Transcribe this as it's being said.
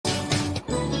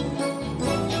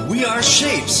We are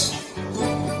shapes.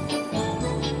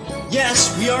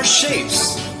 Yes, we are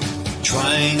shapes.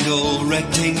 Triangle,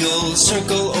 rectangle,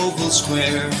 circle, oval,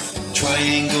 square.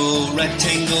 Triangle,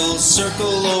 rectangle,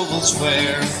 circle, oval,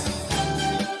 square.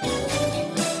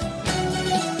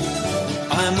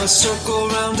 I'm a circle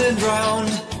round and round,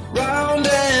 round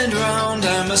and round.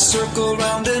 I'm a circle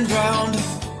round and round,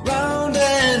 round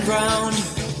and round,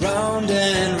 round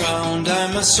and round.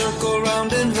 I'm a circle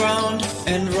round and round,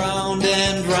 and round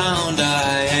and round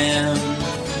I am.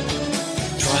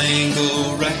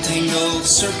 Triangle, rectangle,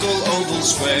 circle, oval,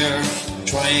 square.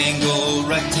 Triangle,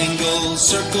 rectangle,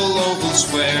 circle, oval,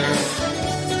 square.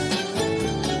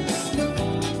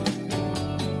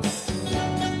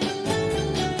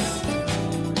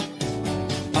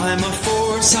 I'm a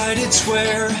four-sided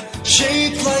square,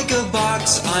 shaped like a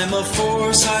box. I'm a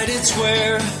four-sided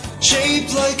square,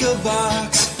 shaped like a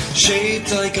box,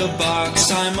 shaped like a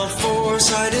box. I'm a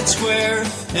four-sided square,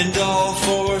 and all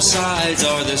four sides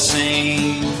are the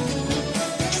same.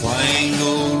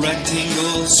 Triangle,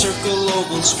 rectangle, circle,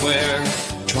 oval, square.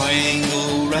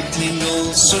 Triangle,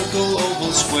 rectangle, circle,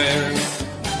 oval, square.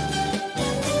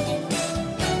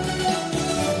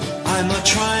 I'm a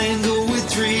triangle with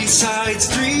three sides,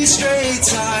 three straight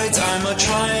sides. I'm a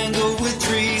triangle with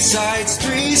three sides,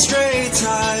 three straight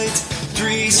sides,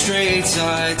 three straight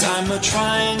sides. I'm a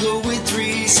triangle with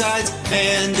three sides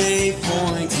and a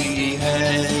pointy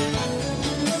head.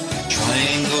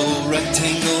 Triangle,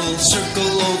 rectangle,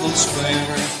 circle, oval,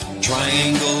 square.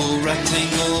 Triangle,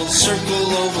 rectangle, circle,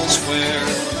 oval, square.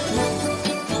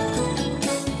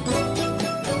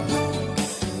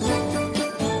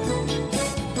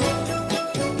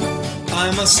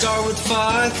 I'm a star with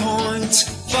 5 points,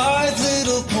 5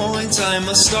 little points. I'm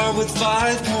a star with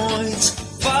 5 points,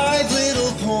 5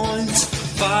 little points,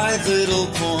 5 little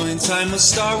points. I'm a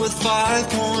star with 5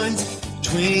 points,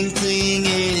 twinkling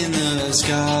in the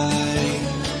sky.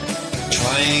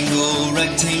 Triangle,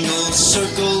 rectangle,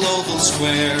 circle, oval,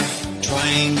 square.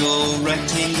 Triangle,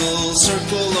 rectangle,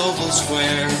 circle, oval,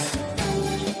 square.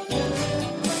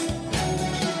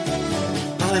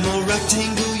 I'm a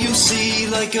rectangle you see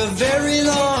like a very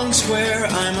long square.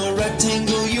 I'm a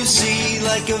rectangle you see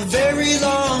like a very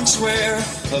long square.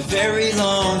 A very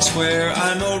long square.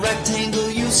 I'm a rectangle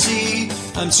you see.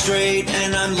 I'm straight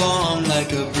and I'm long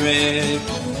like a brick.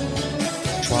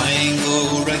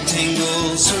 Triangle,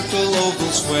 rectangle, circle,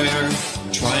 oval, square.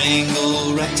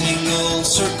 Triangle, rectangle,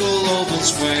 circle, oval,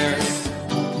 square.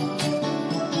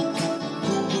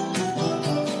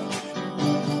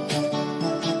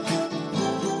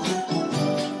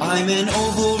 I'm an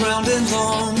oval, round and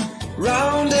long,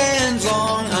 round and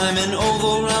long. I'm an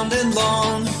oval, round and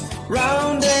long,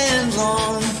 round and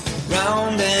long,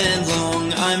 round and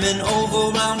long. I'm an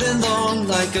oval, round and long,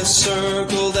 like a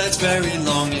circle that's very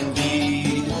long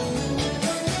indeed.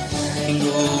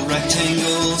 Triangle,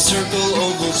 rectangle, circle,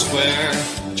 oval, square.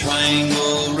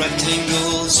 Triangle,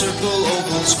 rectangle, circle,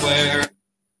 oval, square.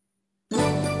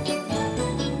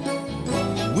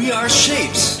 We are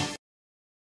shapes.